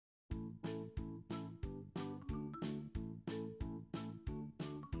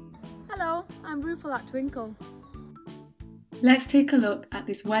Hello, I'm Rupal at Twinkl. Let's take a look at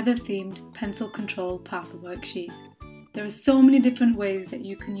this weather-themed pencil control path worksheet. There are so many different ways that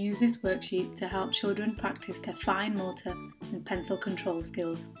you can use this worksheet to help children practice their fine motor and pencil control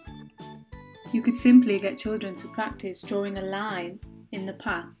skills. You could simply get children to practice drawing a line in the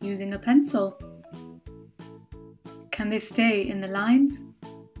path using a pencil. Can they stay in the lines?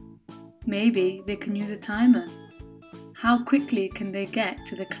 Maybe they can use a timer. How quickly can they get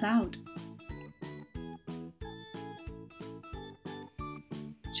to the cloud?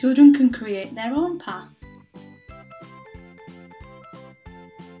 Children can create their own path.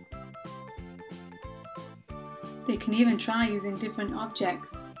 They can even try using different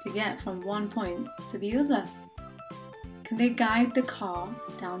objects to get from one point to the other. Can they guide the car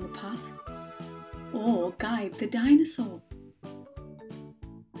down the path? Or guide the dinosaur?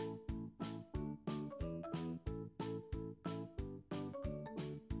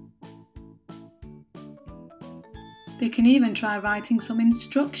 They can even try writing some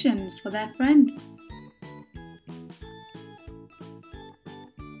instructions for their friend.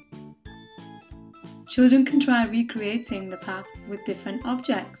 Children can try recreating the path with different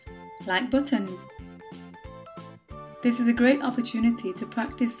objects, like buttons. This is a great opportunity to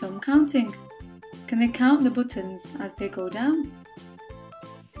practice some counting. Can they count the buttons as they go down?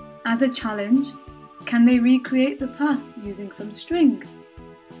 As a challenge, can they recreate the path using some string?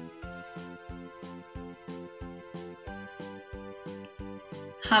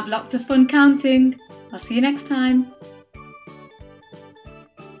 Have lots of fun counting. I'll see you next time.